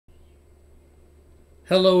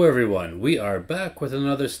Hello everyone, we are back with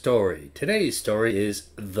another story. Today's story is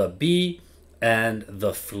The Bee and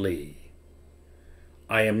the Flea.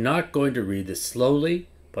 I am not going to read this slowly,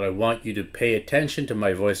 but I want you to pay attention to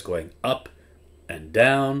my voice going up and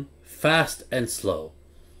down, fast and slow.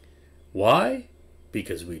 Why?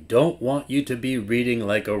 Because we don't want you to be reading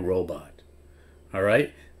like a robot.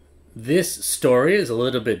 Alright? This story is a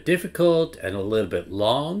little bit difficult and a little bit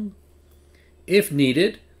long. If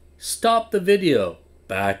needed, stop the video.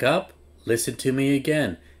 Back up, listen to me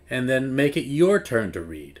again, and then make it your turn to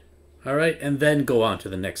read. All right, and then go on to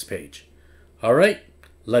the next page. All right,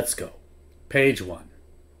 let's go. Page 1.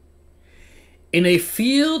 In a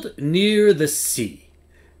field near the sea,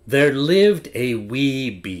 there lived a wee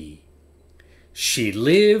bee. She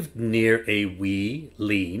lived near a wee,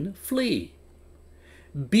 lean flea.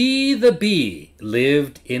 Bee the bee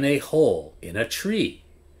lived in a hole in a tree,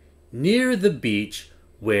 near the beach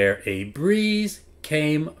where a breeze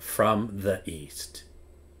came from the east.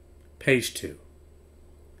 Page 2.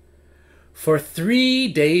 For 3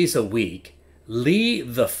 days a week, Lee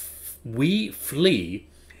the wee flea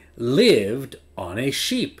lived on a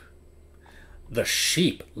sheep. The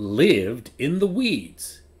sheep lived in the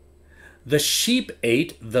weeds. The sheep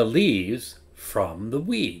ate the leaves from the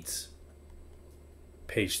weeds.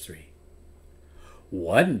 Page 3.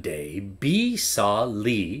 One day, Bee saw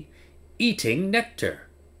Lee eating nectar.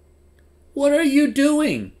 "What are you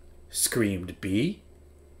doing?" screamed Bee.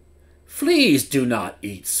 "Fleas do not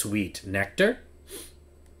eat sweet nectar."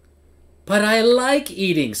 "But I like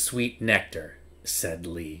eating sweet nectar," said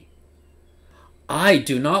Lee. "I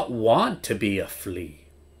do not want to be a flea.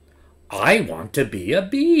 I want to be a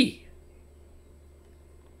bee."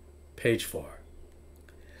 Page 4.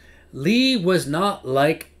 Lee was not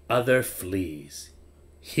like other fleas.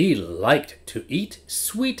 He liked to eat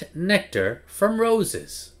sweet nectar from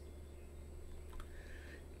roses.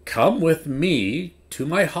 "Come with me to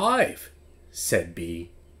my hive," said Bee.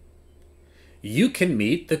 "You can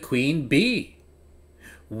meet the queen bee.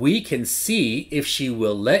 We can see if she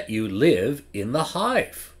will let you live in the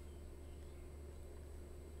hive."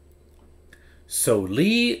 So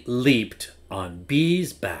Lee leaped on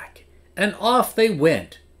Bee's back, and off they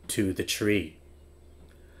went to the tree.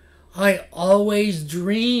 "I always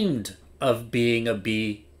dreamed of being a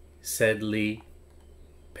bee," said Lee.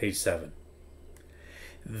 Page 7.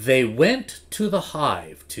 They went to the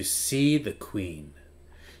hive to see the queen.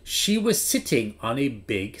 She was sitting on a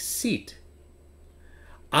big seat.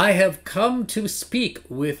 "I have come to speak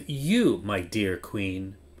with you, my dear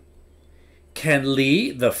queen. Can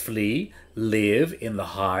Lee the flea live in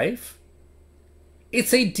the hive?"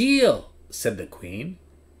 "It's a deal," said the queen.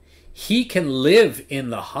 "He can live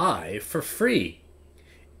in the hive for free,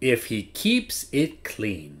 if he keeps it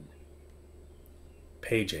clean."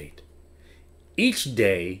 Page 8. Each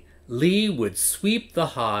day, Lee would sweep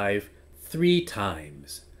the hive 3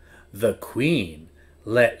 times. The queen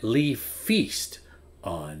let Lee feast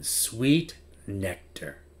on sweet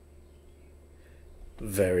nectar.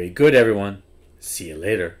 Very good, everyone. See you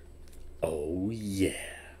later. Oh, yeah.